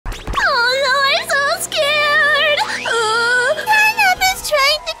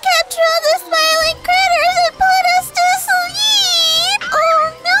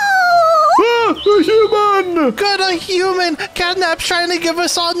CatNap's trying to give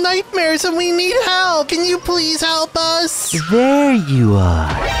us all nightmares and we need help. Can you please help us? There you are.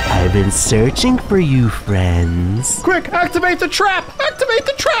 I've been searching for you, friends. Quick, activate the trap! Activate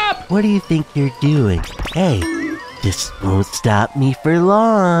the trap! What do you think you're doing? Hey, this won't stop me for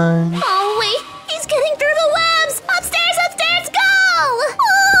long. Oh, wait. He's getting through the webs. Upstairs, upstairs, go! Oh,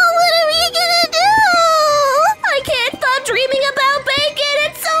 what are we gonna do? I can't stop dreaming about bacon.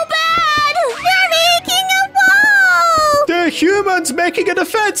 It's so bad. They're making a wall. The humans making a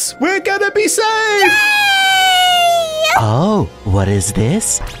defense! We're gonna be safe! Yay! Oh, what is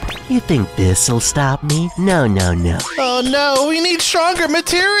this? You think this'll stop me? No, no, no. Oh no, we need stronger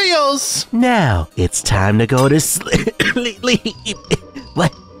materials. Now, it's time to go to sleep.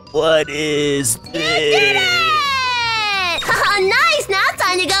 What is this? Nice, now it's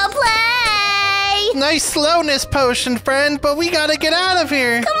time to go play. Nice slowness potion, friend, but we gotta get out of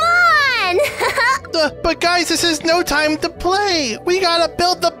here. Come on. But guys, this is no time to play. We gotta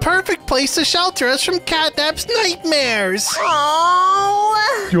build the perfect place to shelter us from CatNap's nightmares.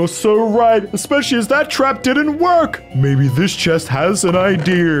 Oh. You're so right, especially as that trap didn't work. Maybe this chest has an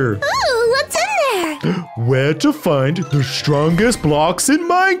idea. Ooh, what's in there? Where to find the strongest blocks in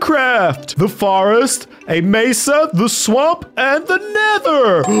Minecraft. The forest, a mesa, the swamp, and the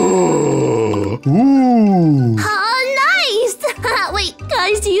nether. Ooh. Oh, nice. Wait,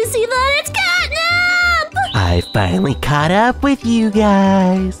 guys, do you see that? It's CatNap. I finally caught up with you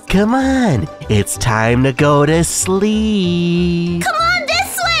guys. Come on, it's time to go to sleep. Come on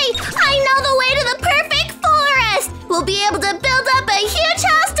this way. I know the way to the perfect forest. We'll be able to build up a huge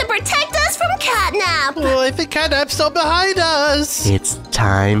house to protect us from CatNap. Well, I think CatNap's still behind us. It's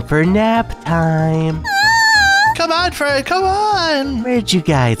time for nap time. Come on, friend, come on. Where'd you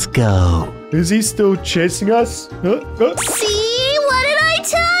guys go? Is he still chasing us? See? What did I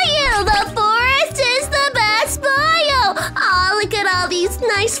tell you? The forest is the best bio. Oh, look at all these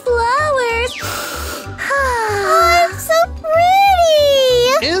nice flowers. Oh, it's so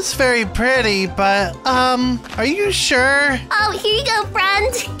pretty. It is very pretty, but, are you sure? Oh, here you go,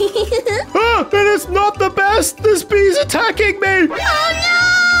 friend. Ah, it is not the best! This bee's attacking me! Oh, no!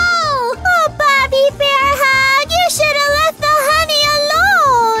 Oh, Bobby Bear Hug, you should have left the honey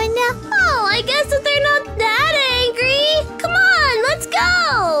alone. Oh, I guess that they're not that angry. Come on, let's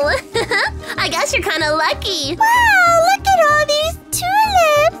go. I guess you're kind of lucky. Wow, look at all these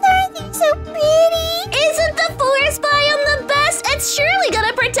tulips. Aren't they so pretty? Isn't the forest biome the best? It's surely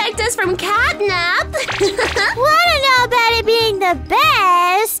gonna protect us from CatNap. Well, I don't know about it being the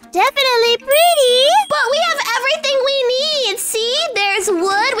best. Definitely pretty. But we have everything we need. See, there's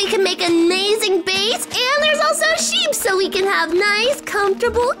wood. We can make an amazing base. And there's also sheep so we can have nice,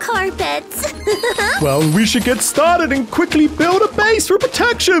 comfortable carpets. Well, we should get started and quickly build a base for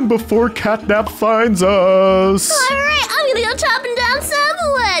protection before CatNap finds us. All right, I'm gonna go chopping down some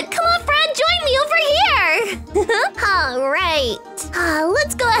wood. Come on, friend, join me over here. All right,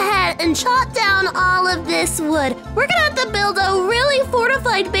 let's go ahead and chop down all of this wood. We're gonna have to build a really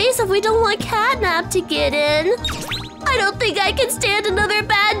fortified base if we don't want CatNap to get in. I don't think I can stand another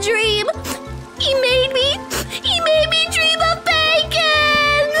bad dream. He made me dream of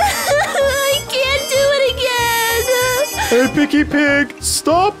bacon. I can't do it again. Hey, Picky Pig,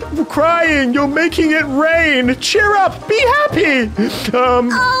 stop crying. You're making it rain. Cheer up. Be happy.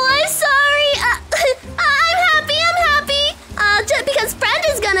 Oh, I'm sorry. I'm happy. Just because friend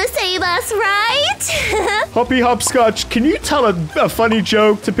is gonna save us, right? Hoppy Hopscotch, can you tell a funny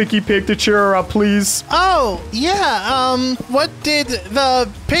joke to Picky Pig to cheer her up, please? Oh, yeah, what did the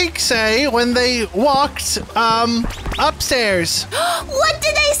pig say when they walked, upstairs? What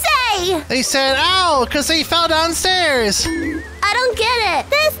did they say? They said, ow, because they fell downstairs. I don't get it.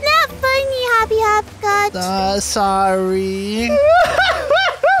 That's not funny, Hoppy Hopscotch. Sorry.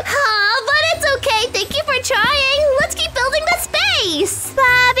 But it's okay. Thank you for trying. Let's keep building the space.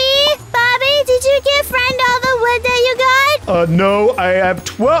 Bobby, did you give friend all the wood that you got? No, I have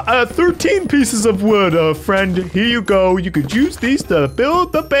 13 pieces of wood. Friend, here you go. You could use these to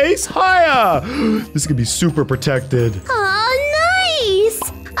build the base higher. This could be super protected. Oh, nice.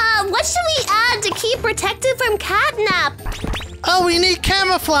 What should we add to keep protected from CatNap? Oh, we need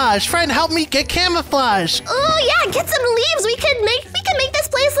camouflage. Friend, help me get camouflage. Oh, yeah, get some leaves. We can make this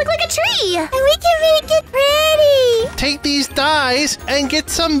place look like a tree. And we can make it pretty. Take these dyes and get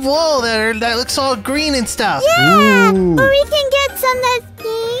some wool that looks all green and stuff. Yeah, Ooh. or we can get some that's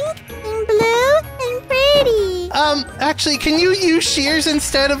pink and blue and pretty. Actually, can you use shears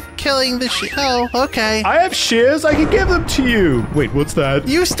instead of killing the sheep? Oh, okay. I have shears. I can give them to you. Wait, what's that?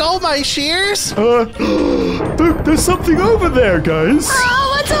 You stole my shears? There's something over there, guys.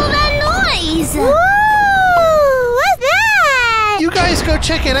 Oh, what's all that noise? Ooh, what's that? guys go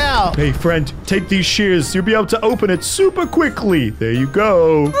check it out. Hey, friend, take these shears. You'll be able to open it super quickly. There you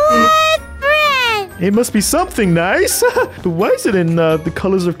go. What, friend? It must be something nice. But why is it in the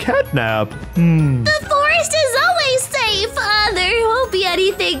colors of CatNap? The forest is always safe. There won't be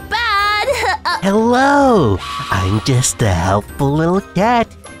anything bad. Hello, I'm just a helpful little cat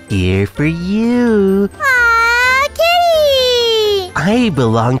here for you. Aw, kitty. I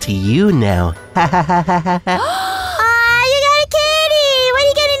belong to you now. Ha ha ha ha ha. Aw, you got a kitty. What are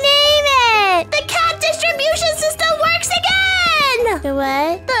you gonna name it? The cat distribution system works again. The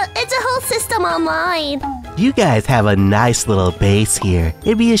what? It's a whole system online. You guys have a nice little base here.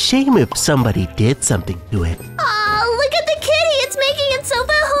 It'd be a shame if somebody did something to it. Aw, look at the kitty. It's making itself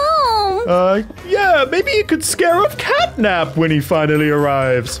at home. Yeah, maybe you could scare off CatNap when he finally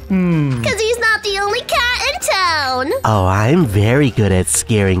arrives. Because he's not the only cat in town. Oh, I'm very good at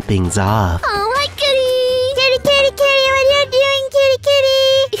scaring things off. Oh, hi, kitty. Kitty, kitty, kitty. What are you doing, kitty,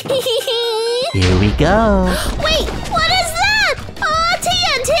 kitty? Here we go. Wait, what is that? Oh,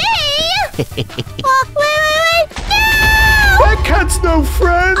 TNT. Oh, wait. No! That cat's no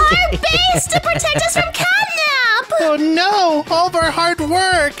friend. Our base to protect us from CatNap. Oh no! All of our hard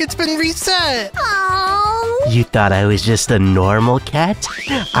work, it's been reset. Oh. You thought I was just a normal cat?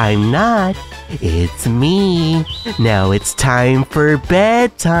 I'm not. It's me. Now it's time for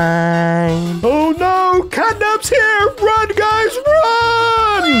bedtime. Oh no, CatNap's here. Run, guys,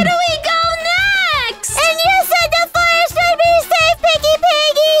 run. Where do we go next? And you said the forest would be safe, Piggy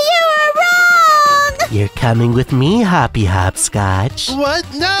Piggy. You were wrong. You're coming with me, Hoppy Hopscotch. What?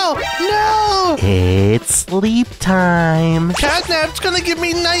 No! No! It's sleep time. CatNap's gonna give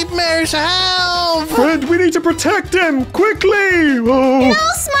me nightmares. Help! Friend, we need to protect him quickly. Oh.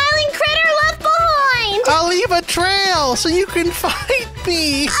 No smiling critter left behind. I'll leave a trail so you can find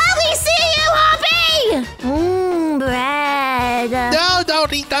me. We see you, Hoppy. Bread. No,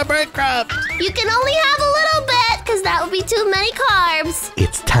 don't eat the breadcrumbs. You can only have a little bit, because that would be too many carbs.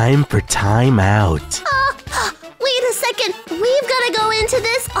 It's time for time out. Wait a second. We've got to go into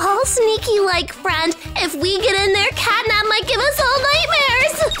this all sneaky-like, friend. If we get in there, CatNap might give us all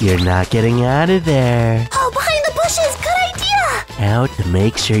nightmares. You're not getting out of there. Oh, behind the bushes. Good idea. Out to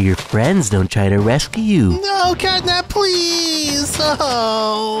make sure your friends don't try to rescue you. No, CatNap, please. Oh.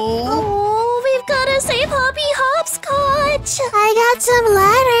 Oh, we've got to save Hoppy Hopscotch. I got some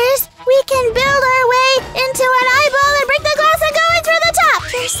ladders. We can build our way into an eyeball and break the glass and go in through the top.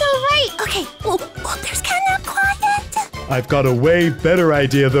 You're so right. Okay. Oh, there's CatNap. Quiet. I've got a way better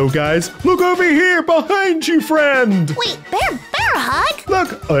idea, though, guys. Look over here behind you, friend. Wait, bear hug?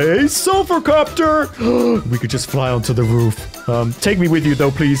 Look, a sulfur-copter. We could just fly onto the roof. Take me with you,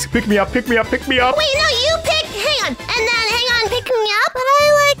 though, please. Pick me up, pick me up, pick me up. Wait, no, you pick. Hang on. And then hang on, pick me up. But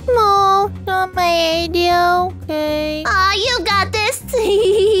I like Mo. Not my idea, okay? Aw, you got this. There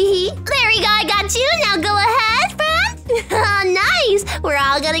we go, I got you. Now go ahead, friend. Nice. We're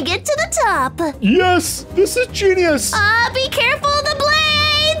all gonna get to the top. Yes, this is genius. Be careful of the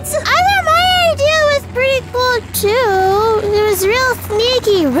blades. I thought my idea was pretty cool, too. It was real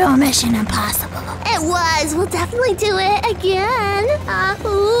sneaky. Real Mission Impossible. It was. We'll definitely do it again.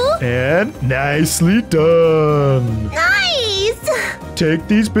 And nicely done. Nice. Take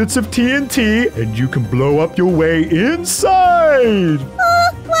these bits of TNT and you can blow up your way inside.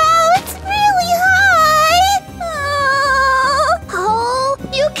 Wow, it's really high. Oh,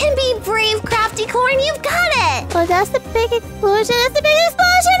 you can be brave, Crafty Corn. You've got it. Oh, that's the big explosion. That's the big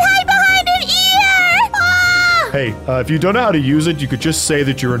explosion. Hide behind an ear. Hey, if you don't know how to use it, you could just say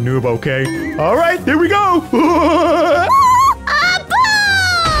that you're a noob, okay? All right, here we go. Boom!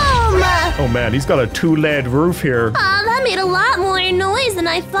 Oh man, he's got a two-layered roof here. That made a lot more noise than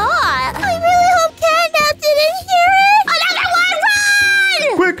I thought. I really hope CatNap didn't hear it. Another one,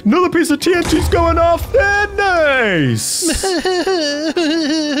 run! Quick, another piece of TNT's going off. And nice.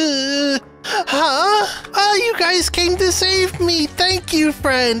 Huh? Oh, you guys came to save me. Thank you,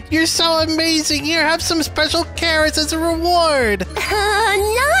 friend. You're so amazing. Here, have some special carrots as a reward.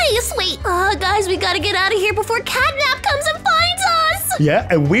 Nice. Wait, guys, we gotta get out of here before CatNap comes and finds us. Yeah,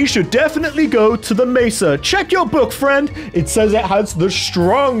 and we should definitely go to the mesa. Check your book, friend. It says it has the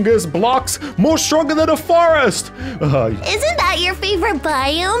strongest blocks, more stronger than a forest. Isn't that your favorite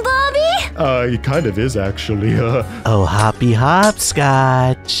biome, Bobby? It kind of is, actually. Oh, Hoppy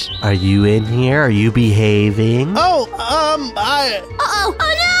Hopscotch. Are you in here? Are you behaving? Oh, Oh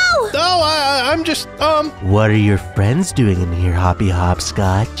no! No, I'm just, What are your friends doing in here, Hoppy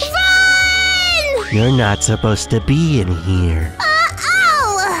Hopscotch? Run! You're not supposed to be in here.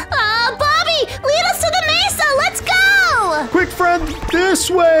 Bobby, lead us to the mesa. Let's go! Quick, friend, this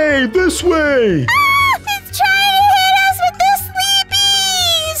way, this way. It's trying to hit us with the sleepy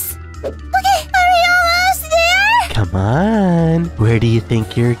Where do you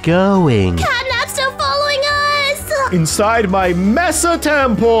think you're going? CatNap's still following us. Inside my Mesa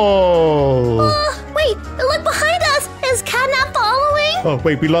Temple! Wait, look behind us. Is CatNap following? Oh,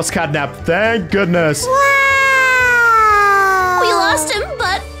 wait, we lost CatNap. Thank goodness. Wow! We lost him,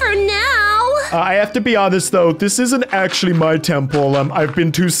 but for now. I have to be honest, though. This isn't actually my temple. I've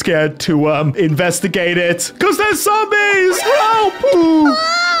been too scared to investigate it. Because there's zombies! Help! Oh!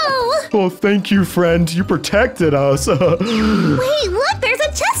 Oh, thank you, friend. You protected us. Wait, look, there's a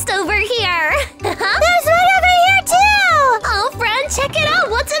chest over here. There's one over here, too. Oh, friend, check it out.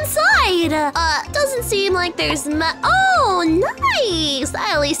 What's inside? Doesn't seem like there's oh, nice.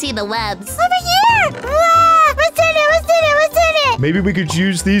 I only see the webs. Over here. Whoa, what's in it? What's in it? What's in it? Maybe we could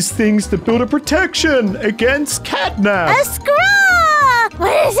use these things to build a protection against CatNap. A scroll.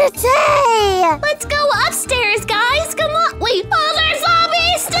 What does it say? Let's go upstairs, guys. Come on. Wait, oh, there's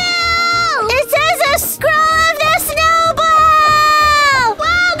zombies still. It says a scroll of the snowball.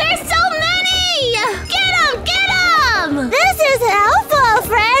 Wow, there's so many. Get them, get them. This is helpful,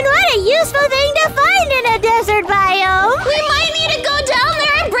 friend. What a useful thing to find in a desert biome. We might need to go down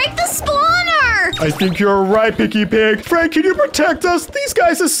there and break the spawner. I think you're right, Picky Pig. Frank, can you protect us? These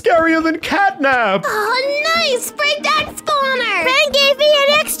guys are scarier than CatNap. Oh, nice. Break that spawner. Friend gave me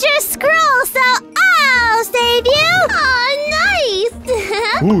an extra scroll, so I'll save you. Oh, nice.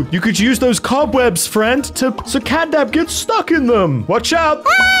 Ooh, you could use those cobwebs, friend, so CatNap gets stuck in them. Watch out.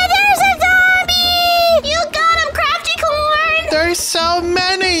 Ah, there's a zombie. You got him, Crafty Corn. There's so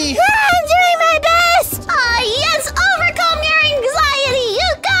many. I'm doing my best. Yes, overcome your anxiety. You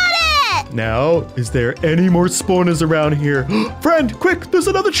got it. Now, is there any more spawners around here? Friend, quick, there's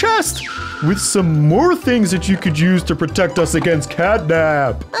another chest with some more things that you could use to protect us against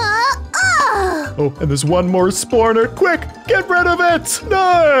CatNap. Oh, and there's one more spawner. Quick, get rid of it.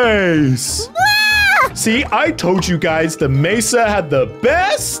 Nice. See, I told you guys the Mesa had the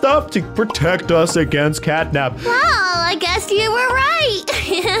best stuff to protect us against CatNap. Well, I guess you were right.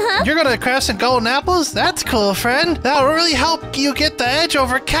 You're gonna craft some golden apples? That's cool, friend. That'll really help you get the edge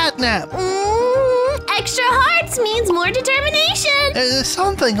over CatNap. Extra hearts means more determination.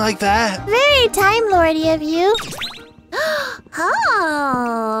 Something like that. Very Time Lordy of you.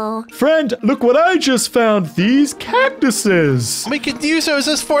 Oh. Friend, look what I just found. These cactuses. We could use those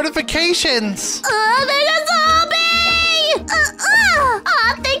as fortifications. There's a zombie!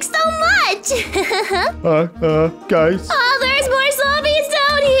 Thanks so much. Guys. There's more zombies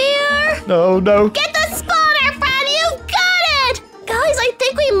down here. No. Get the spawner, friend. You got it. Guys, I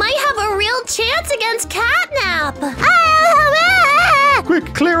think we might have a real chance against CatNap.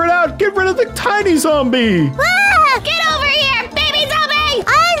 Quick, clear it out. Get rid of the tiny zombie. Get over here, baby zombie!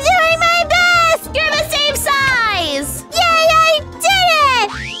 I'm doing my best! You're the same size! Yay, I did it!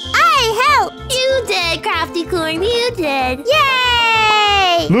 I helped! You did, Crafty Corn, you did.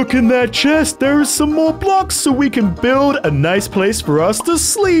 Yay! Look in that chest. There's some more blocks so we can build a nice place for us to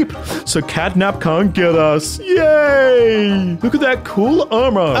sleep so CatNap can't get us. Yay! Look at that cool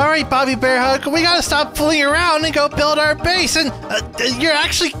armor. All right, Bobby Bear Hug, we gotta stop fooling around and go build our base. And you're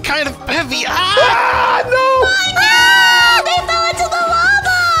actually kind of heavy. No! They fell into the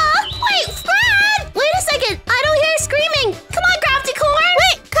lava! Wait, Fred! Wait a second, I don't hear screaming. Come on, Crafty Corn!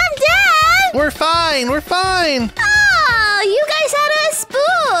 Wait, come down! We're fine. You guys had us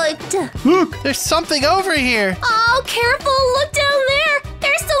spooked. Look! There's something over here. Oh, careful, look down there.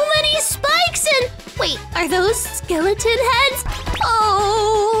 There's so many spikes and... Wait, are those skeleton heads?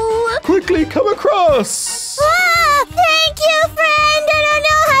 Oh! Quickly, come across! Thank you, friend! I don't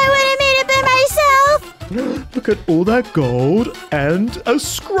know how I would have made it by myself! Look at all that gold and a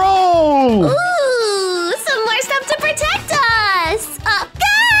scroll! Ooh, some more stuff to protect us!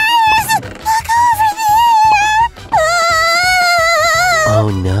 Guys! Look over there! Oh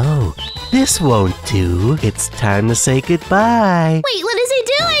no, this won't do. It's time to say goodbye. Wait, what is he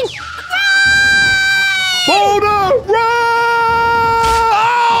doing? Hold up! Run!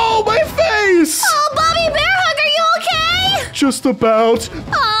 Oh, my face! Oh, Bobby Bear Hug, are you okay? Just about.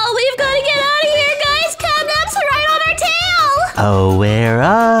 Oh, we've got to get out of here, guys! CatNap's right on our tail! Oh, where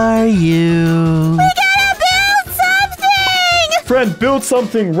are you? We gotta build something! Friend, build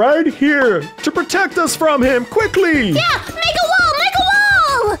something right here to protect us from him, quickly! Yeah, make a wall, make a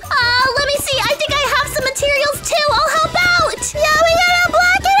wall! Let me see, I think I have some materials too, I'll help out! Yeah, we gotta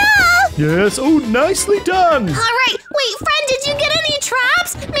block it off! Yes, oh, nicely done! Alright, wait, friend, did you get any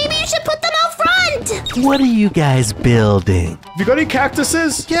traps? Maybe you should put them out front! What are you guys building? Have you got any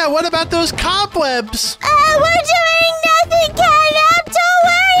cactuses? Yeah, what about those cobwebs? We're doing nothing, CatNap, don't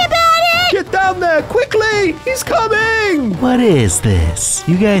worry about it! Get down there, quickly! He's coming! What is this?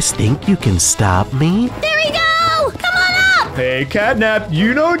 You guys think you can stop me? There we go! Come on up! Hey, CatNap,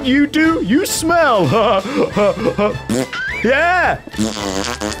 you know what you do? You smell. Yeah.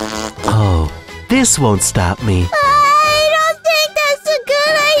 Oh, this won't stop me. I don't think that's a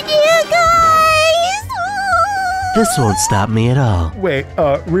good idea, guys. This won't stop me at all. Wait,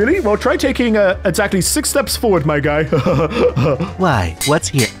 really? Well, try taking exactly 6 steps forward, my guy. Why? What's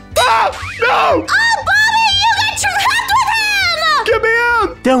here? Ah! No! Oh, Bobby, you got trapped with him! Get me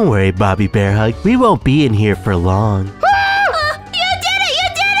out! Don't worry, Bobby Bear Hug. We won't be in here for long. You did it! You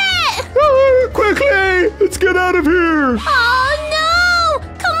did it! Ah, quickly! Let's get out of here! Oh, no!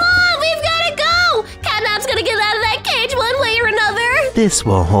 Come on, we've got to go! CatNap's gonna get out of that cage one way or another. This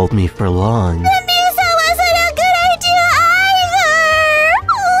won't hold me for long. The muesli wasn't a good idea either!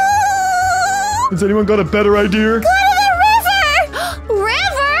 Has anyone got a better idea? Go to the river!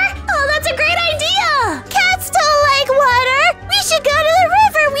 River? Oh, that's a great idea! Cats don't like water! We should go to the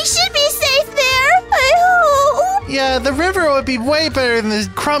river! We should be safe there! I hope! Yeah, the river would be way better than this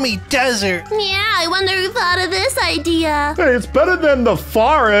crummy desert. Yeah, I wonder who thought of this idea. Hey, it's better than the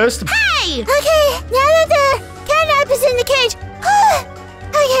forest. Hey! Okay, now that the CatNap is in the cage.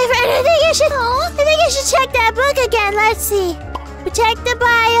 Okay, friend, I think I should check that book again. Let's see. Protect the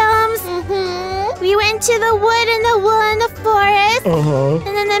biomes. We went to the wood and the wool and the forest.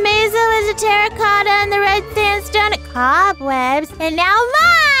 And then the mesa was a terracotta and the red sandstone cobwebs. And now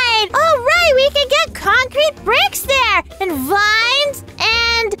mine! Oh, right, we can get concrete bricks there. And vines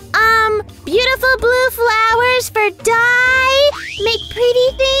and, beautiful blue flowers for dye. Make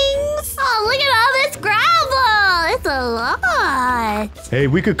pretty things. Oh, look at all this gravel. It's a lot. Hey,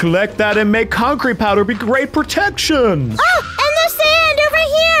 we could collect that and make concrete powder. Be great protection. Oh, and the sand over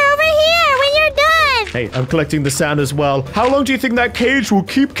here, when you're done. Hey, I'm collecting the sand as well. How long do you think that cage will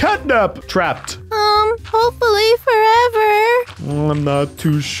keep CatNap trapped? Hopefully forever. I'm not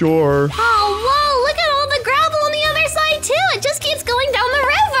too sure. Oh, whoa, look at all the gravel on the other side, too. It just keeps going down the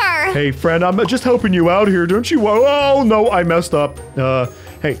river. Hey, friend, I'm just helping you out here. Don't you? Oh, no, I messed up.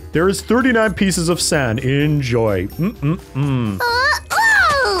 Hey, there is 39 pieces of sand. Enjoy. Oh,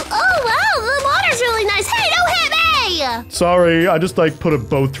 wow, the water's really nice. Hey, don't hit me. Sorry, I just put a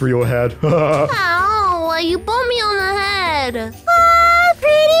boat through your head. Ow, you bumped me on the head. Oh,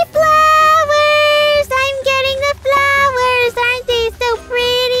 pretty flowers. I'm getting the flowers. Aren't they so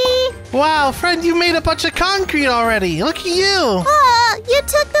pretty? Wow, friend, you made a bunch of concrete already. Look at you. Oh, you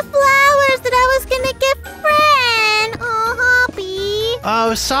took the flowers that I was gonna give friend. Oh, Hoppy.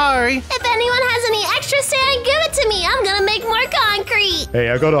 Oh, sorry. If anyone has any extra sand, give it to me. I'm gonna make more concrete. Hey,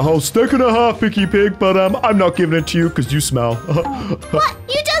 I got a whole stick and a half, Picky Pig, but I'm not giving it to you because you smell. What?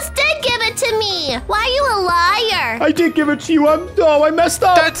 You just did give it to me. Why are you a liar? I did give it to you. I messed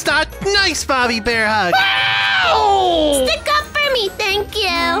up. That's not nice, Bobby Bear Hug. Stick up for me, thank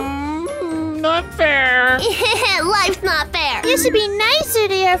you. Not fair. Life's not fair. You should be nicer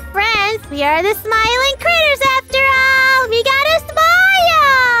to your friends. We are the smiling critters after all. We gotta smile.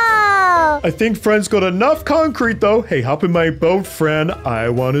 I think friend's got enough concrete, though. Hey, hop in my boat, friend. I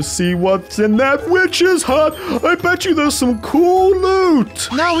want to see what's in that witch's hut. I bet you there's some cool loot.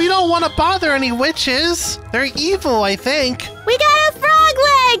 No, we don't want to bother any witches. They're evil, I think. We got a frog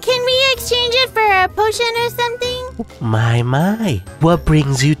leg. Can we exchange it for a potion or something? My. What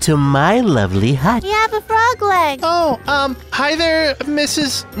brings you to my lovely hut? We have a frog leg. Oh, hi there, Miss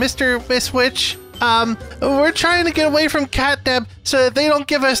Witch. We're trying to get away from CatNap so that they don't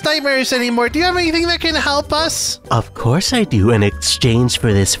give us nightmares anymore. Do you have anything that can help us? Of course I do. In exchange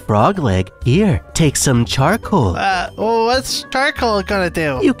for this frog leg, here, take some charcoal. Well, what's charcoal gonna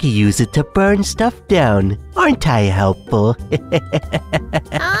do? You can use it to burn stuff down. Aren't I helpful? Huh?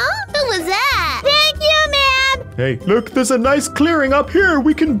 Who was that? Thank you, ma'am. Hey, look, there's a nice clearing up here.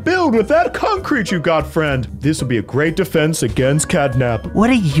 We can build with that concrete you got, friend. This will be a great defense against CatNap. What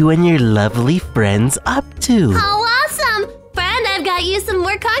are you and your lovely friends up to? Oh, awesome. Friend, I've got you some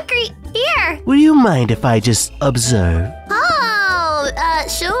more concrete. Here. Would you mind if I just observe? Oh,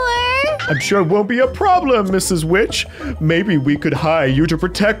 sure. I'm sure it won't be a problem, Mrs. Witch. Maybe we could hire you to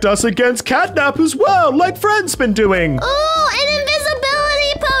protect us against CatNap as well, like friend's been doing. Oh, an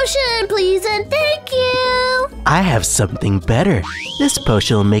invisibility potion, please and thank you. I have something better. This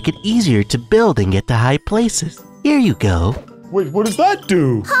potion will make it easier to build and get to high places. Here you go. Wait, what does that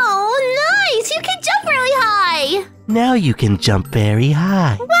do? Oh, nice. You can jump really high. Now you can jump very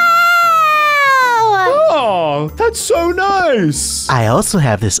high. Wow. Oh, that's so nice. I also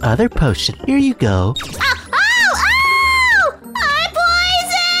have this other potion. Here you go. I'm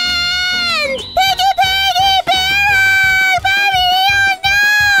poisoned. Piggy, bear hug, Bobby,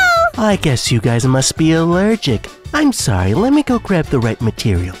 oh no. I guess you guys must be allergic. I'm sorry, let me go grab the right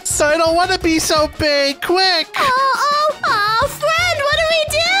materials. I don't want to be so big. Quick. Oh,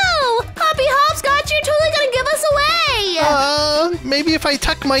 Maybe if I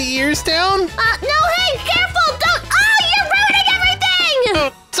tuck my ears down? No, hey, careful! Don't! Oh, you're ruining everything!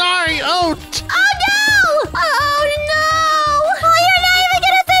 Oh, sorry. Oh, Oh no! Oh no! Oh, you're not even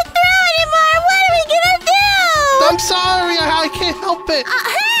gonna fit through anymore! What are we gonna do? I'm sorry. I can't help it.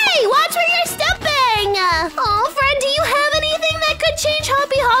 Hey, watch where you're stepping! Oh, friend, do you have anything that could change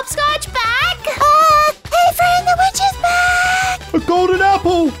Hoppy Hopscotch back? Hey, friend, the witch is back! A golden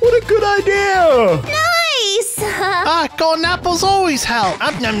apple! What a good idea! Nice! Golden apples always help.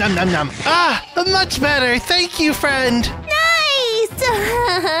 Nom, nom, nom, nom. Much better. Thank you, friend. Nice!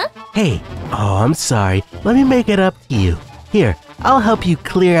 Hey, I'm sorry. Let me make it up to you. Here, I'll help you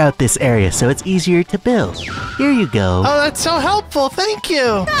clear out this area so it's easier to build. Here you go. Oh, that's so helpful. Thank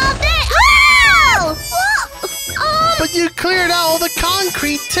you. Oh! Whoa! But you cleared out all the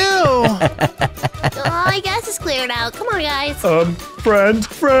concrete, too. I guess it's cleared out. Come on, guys.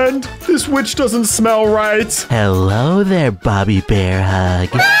 Friend, this witch doesn't smell right. Hello there, Bobby Bear Hug.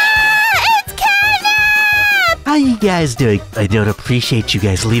 It's CatNap! How you guys doing? I don't appreciate you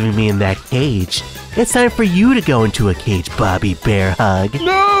guys leaving me in that cage. It's time for you to go into a cage, Bobby Bear Hug.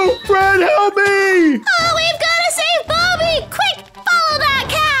 No, friend, help me! Oh, we've got to save Bobby! Quick, follow that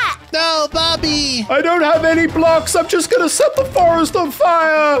cat! No, Bobby. I don't have any blocks. I'm just gonna set the forest on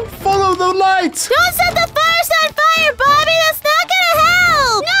fire. Follow the lights. Don't set the forest on fire, Bobby! That's not gonna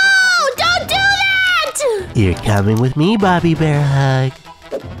help! No! Don't do that! You're coming with me, Bobby Bear Hug.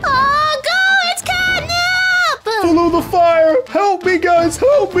 Oh, go! It's CatNap! Follow the fire. Help me, guys.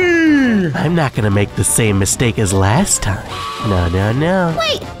 Help me. I'm not gonna make the same mistake as last time. No.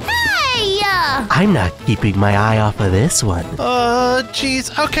 Wait, hey! I'm not keeping my eye off of this one.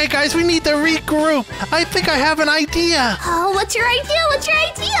 Jeez. Okay, guys, we need to regroup. I think I have an idea. Oh, what's your idea?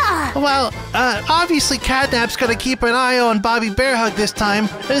 Well, obviously CatNap's gonna keep an eye on Bobby Bear Hug this time,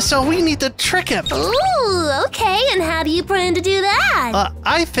 so we need to trick him. Ooh, okay, and how do you plan to do that?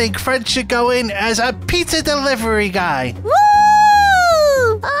 I think Fred should go in as a pizza delivery guy. Woo!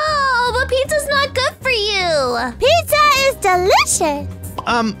 Oh, but pizza's not good for you. Pizza is delicious.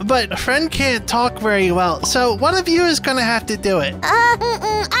 But Fred can't talk very well, so one of you is gonna have to do it. I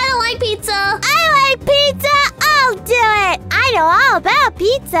don't like pizza. I like pizza. I'll do it. I know all about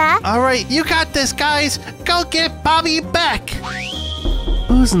pizza. All right, you got this, guys. Go get Bobby back.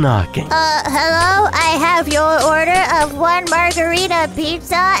 Who's knocking? Hello? I have your order of 1 margarita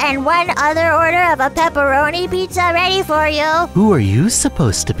pizza and 1 other order of a pepperoni pizza ready for you. Who are you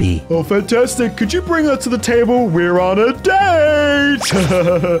supposed to be? Oh, fantastic. Could you bring that to the table? We're on a date.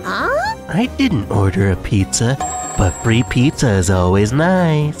 Huh? I didn't order a pizza, but free pizza is always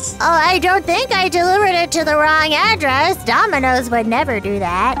nice. Oh, I don't think I delivered it to the wrong address. Domino's would never do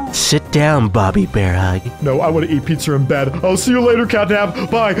that. Sit down, Bobby Bear Hug. No, I want to eat pizza in bed. I'll see you later,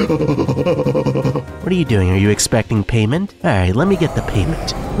 CatNap. Bye. What are you doing? Are you expecting payment? All right, let me get the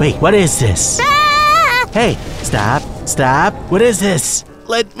payment. Wait, what is this? Ah! Hey, stop. What is this?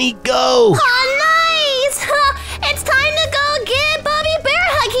 Let me go. Oh, nice! It's time to go get Bobby Bear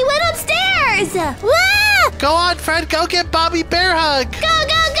Hug. He went upstairs. Wah! Go on, Fred. Go get Bobby Bear Hug. Go!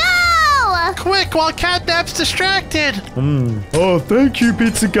 Quick, while CatNap's distracted. Oh, thank you,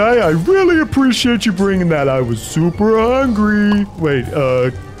 pizza guy. I really appreciate you bringing that. I was super hungry. Wait,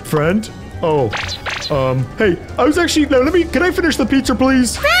 friend? Oh, hey, I was actually, no, can I finish the pizza,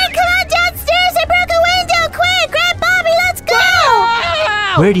 please? Friend, come on downstairs. I broke a window. Quick, grab Bobby. Let's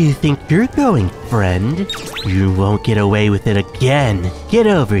go. Where do you think you're going, friend? You won't get away with it again. Get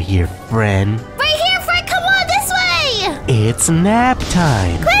over here, friend. Right here, Fred. Come on, this way. It's nap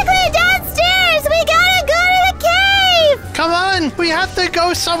time. Quickly downstairs. We gotta go to the cave. Come on, we have to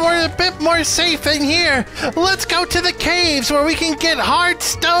go somewhere a bit more safe than here. Let's go to the caves where we can get hard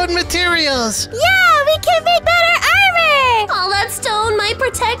stone materials. Yeah, we can make better armor. All that stone might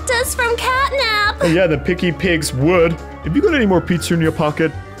protect us from CatNap. Oh, yeah, the picky pigs would. Have you got any more pizza in your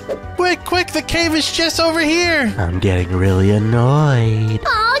pocket? Quick, the cave is just over here. I'm getting really annoyed.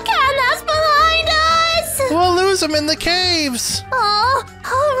 Oh, CatNap's behind us. We'll lose him in the caves. Oh,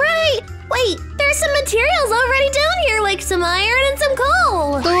 all right. Wait, there's some materials already down here, like some iron and some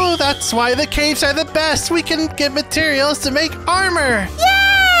coal. Oh, that's why the caves are the best. We can get materials to make armor.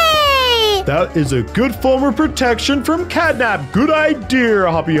 Yay! That is a good form of protection from CatNap. Good idea,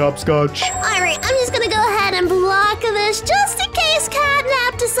 Hoppy Hopscotch. All right, I'm just gonna go ahead and block this just in case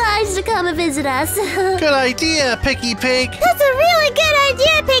CatNap decides to come and visit us. Good idea, Picky Pig. That's a really good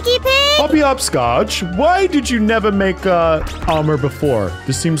idea, Picky Pig. Poppy Hopscotch, why did you never make armor before?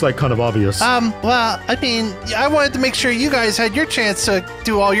 This seems like kind of obvious. Well, I mean, I wanted to make sure you guys had your chance to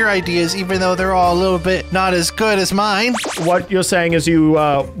do all your ideas, even though they're all a little bit not as good as mine. What you're saying is you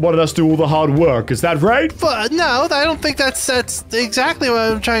wanted us to do all the hard work, is that right? But no, I don't think that's exactly what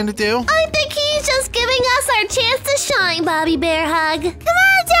I'm trying to do. I think he's just giving us our chance to shine, Bobby Bear Hug. Come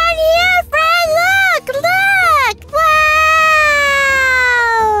on down here, friend. Look. Wow.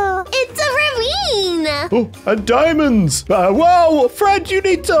 It's a ravine. Oh, and diamonds. Whoa, Fred, you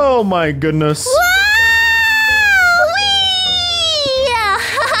need to... Oh, my goodness. Wow.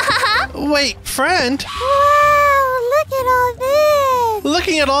 Whee! Wait, friend? Wow, look at all this.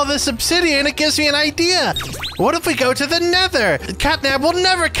 Looking at all this obsidian, it gives me an idea. What if we go to the Nether? CatNap will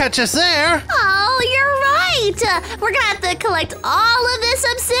never catch us there. Oh, you're right. We're gonna have to collect all of this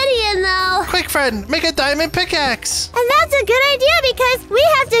obsidian, though. Quick, friend, make a diamond pickaxe. And that's a good idea because we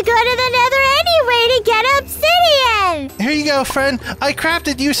have to go to the Nether anyway to get obsidian. Here you go, friend. I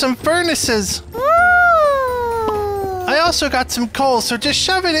crafted you some furnaces. Ooh. I also got some coal, so just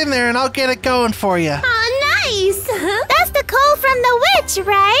shove it in there and I'll get it going for you. Oh, nice. That's the coal from the witch,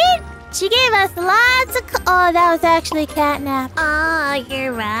 right? She gave us lots of Oh, that was actually CatNap. Oh,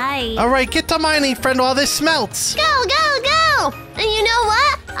 you're right. All right, get to mining, friend, while this smelts. Go. And you know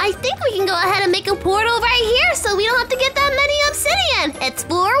what? I think we can go ahead and make a portal right here so we don't have to get that many obsidian. It's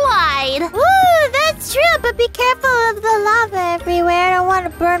floor wide. Ooh, that's true, but be careful of the lava everywhere. I don't want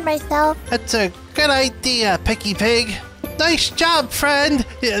to burn myself. That's a good idea, Picky Pig. Nice job, friend.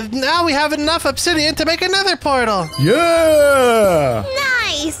 Now we have enough obsidian to make another portal. Yeah!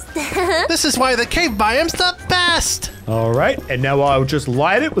 Nice. This is why the cave biome's the best. All right, and now I'll just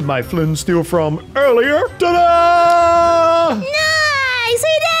light it with my flint and steel from earlier. Ta-da! Nice,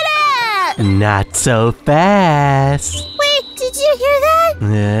 we did it. Not so fast. Wait, did you hear that?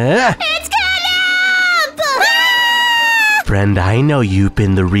 It's CatNap! Friend, I know you've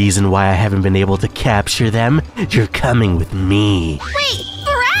been the reason why I haven't been able to capture them. You're coming with me. Wait,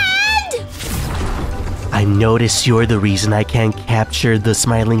 friend? I notice you're the reason I can't capture the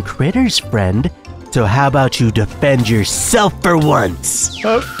smiling critters, friend. So how about you defend yourself for once?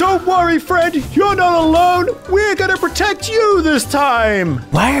 Don't worry, Fred. You're not alone. We're gonna protect you this time.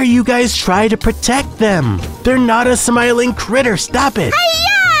 Why are you guys trying to protect them? They're not a smiling critter. Stop it.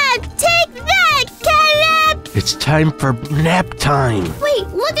 Hiya! Take that, CatNap! It's time for nap time. Wait,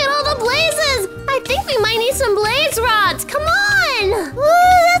 look at all the blazes! I think we might need some blaze rods. Come on!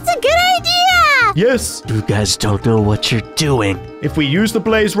 Ooh, that's a good idea! Yes. You guys don't know what you're doing. If we use the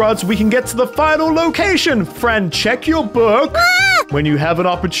blaze rods, we can get to the final location. Friend, check your book. When you have an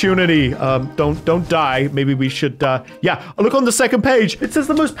opportunity. Don't die. Maybe we should, yeah, look on the second page. It says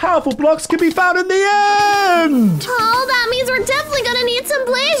the most powerful blocks can be found in the end. Oh, that means we're definitely gonna need some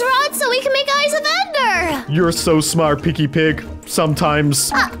blaze rods so we can make Eyes of Ender. You're so smart, Picky Pig. Sometimes.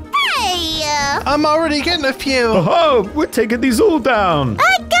 Hey! I'm already getting a few. Oh, we're taking these all down.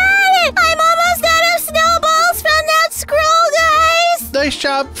 I got it! I'm almost out of snowballs from that scroll, guys! Nice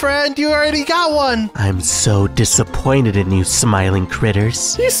job, friend. You already got one. I'm so disappointed in you smiling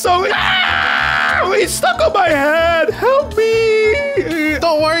critters. He's so... Ah! He's stuck on my head. Help me.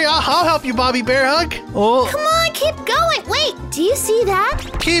 Don't worry, I'll help you, Bobby Bear Hug. Oh, Come on, keep going! Wait, do you see that?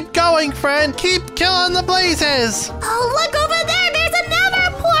 keep going, friend. Keep killing the blazes. Oh, look over there! There's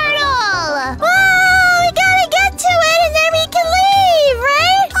another portal! Whoa, we gotta get to it and then we can leave,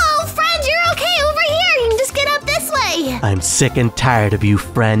 right? Oh, friend, you're okay over here. You can just get up this way. I'm sick and tired of you,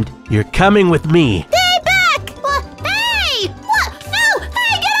 friend. You're coming with me. Stay back! What? Hey! What? No!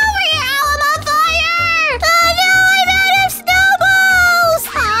 Hey, get over here! Ow, I'm on fire! Oh no, I'm out of snowballs!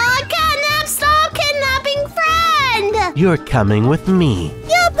 Aw, CatNap, stop kidnapping friend! You're coming with me.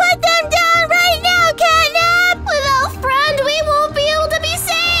 You put them down right now, CatNap! Without friend, we won't be able to be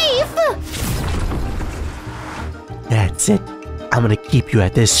safe! That's it. I'm gonna keep you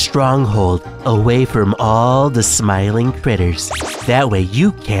at this stronghold, away from all the smiling critters. That way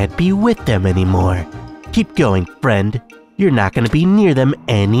you can't be with them anymore. Keep going, friend. You're not gonna be near them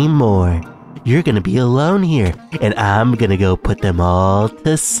anymore. You're gonna be alone here, and I'm gonna go put them all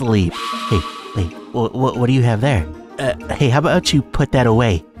to sleep. Hey, wait, what do you have there? Hey, how about you put that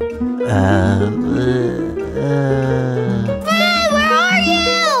away? Friend, where are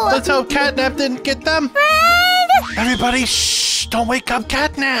you? Let's hope CatNap didn't get them. Friend! Everybody, shh! Don't wake up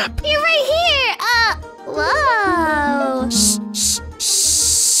CatNap. You're right here! Whoa!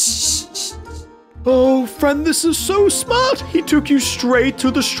 Oh, friend, this is so smart. He took you straight to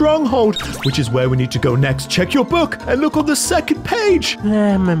the stronghold, which is where we need to go next. Check your book and look on the second page.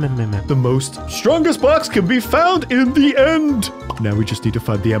 The most strongest blocks can be found in the end. Now we just need to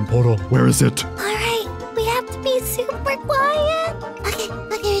find the end portal. Where is it? All right, we have to be super quiet. Okay,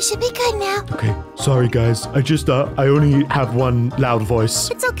 we should be good now. Okay, sorry guys. I only have one loud voice.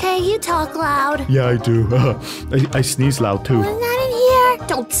 It's okay, you talk loud. Yeah, I do. I sneeze loud too. I'm not in here.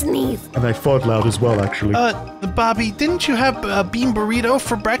 Don't sneeze. And I fart loud as well, actually. Bobby, didn't you have a bean burrito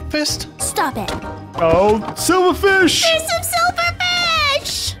for breakfast? Stop it. Oh, silverfish! There's some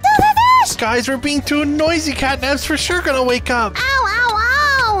silverfish! Silverfish! Guys, we're being too noisy. CatNap's for sure gonna wake up. Ow, ow,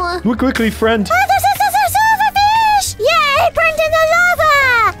 ow! Look quickly, friend. Oh, there's silverfish! Yeah, it burned in the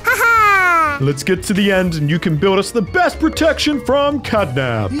lava! Haha! Let's get to the end and you can build us the best protection from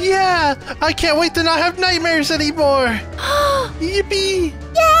CatNap. Yeah, I can't wait to not have nightmares anymore. Yippee!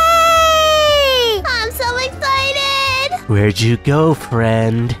 Yay! I'm so excited! Where'd you go,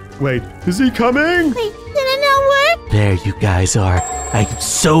 friend? Wait, is he coming? Wait, did it not work? There you guys are. I'm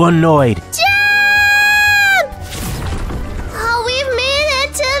so annoyed. Jump! Oh, we've made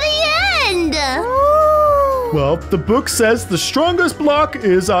it to the end! Ooh. Well, the book says the strongest block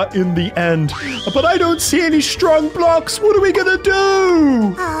is in the end. But I don't see any strong blocks. What are we gonna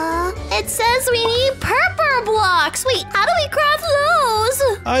do? It says we need purple blocks. Wait, how do we craft those?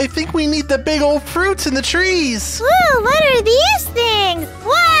 I think we need the big old fruits in the trees. Ooh, what are these things?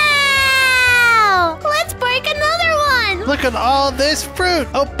 Wow! Let's break another one. Look at all this fruit.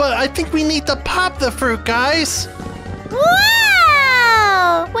 Oh, but I think we need to pop the fruit, guys.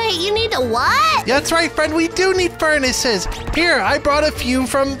 Wow! Wait, you need a what? That's right, friend. We do need furnaces. Here, I brought a few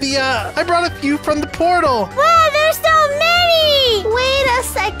from the portal. Wow, there's so many! Wait a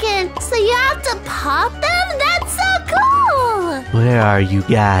second. So you have to pop them? That's so cool! Where are you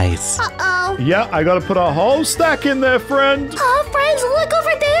guys? Uh-oh. Yeah, I gotta put a whole stack in there, friend. Oh, friends, look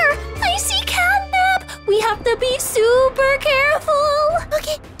over there. I see CatNap. We have to be super careful.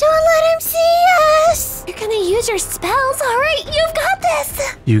 Okay, don't let him see us. You're gonna use your spells. All right, you've got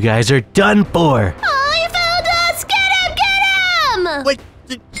this. You guys are done for. Oh, he found us. Get him, get him. Wait,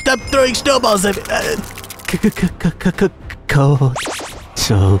 stop throwing snowballs at me. Cold.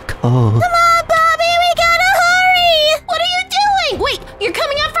 So cold. Come on, Bobby, we gotta hurry. What are you doing? Wait, you're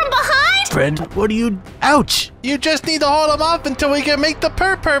coming up from behind? Friend, what are you... Ouch! You just need to hold them off until we can make the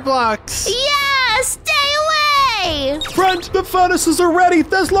purple blocks. Yeah, stay away. Friend, the furnaces are ready.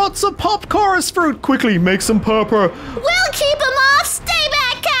 There's lots of pop chorus fruit. Quickly, make some purple. We'll keep him off. Stay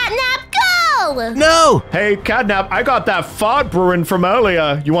back, CatNap. Go. No! Hey, CatNap, I got that fart brewing from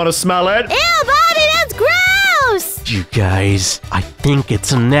earlier. You want to smell it? Ew, Bobby, that's gross. You guys, I think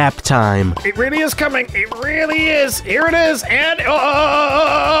it's nap time. It really is coming. It really is. Here it is. And...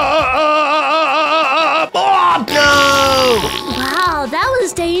 No! Wow, that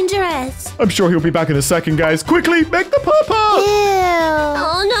was dangerous. I'm sure he'll be back in a second, guys. Quickly, make the purple.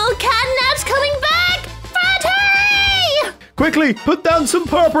 Oh no, CatNap's coming back. Friend, hurry! Quickly, put down some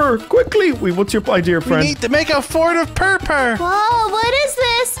purple. Quickly. Wait, what's your idea, We friend? need to make a fort of purple. Whoa, what is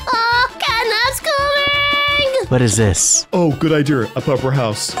this? Oh, CatNap's coming. What is this? Oh, good idea. A purple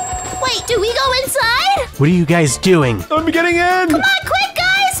house. Wait, do we go inside? What are you guys doing? I'm getting in. Come on, quick,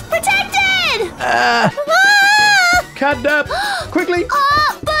 guys! Protected! Ah! CatNap, quickly.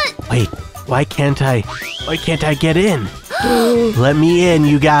 But Wait, why can't I get in? Let me in,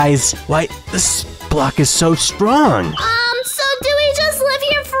 you guys. Why, this block is so strong. so do we just live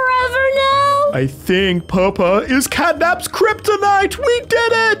here forever now? I think Papa is CatNap's kryptonite. We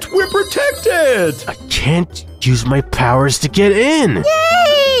did it. We're protected. I can't use my powers to get in.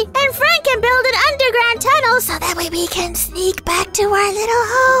 Yay! And Frank can build an underground tunnel so that way we can sneak back to our little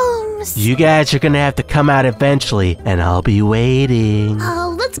homes. You guys are gonna have to come out eventually, and I'll be waiting.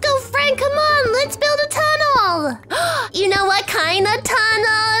 Oh, let's go, Frank. Come on, let's build a tunnel. You know what kind of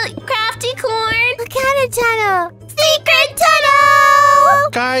tunnel? Crafty corn. What kind of tunnel? Secret tunnel!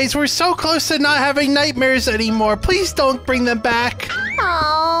 Guys, we're so close to not having nightmares anymore. Please don't bring them back.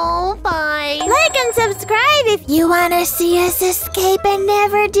 Oh, fine. Like and subscribe if you want to see us escape and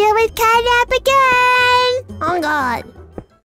never deal with CatNap again. Oh, God.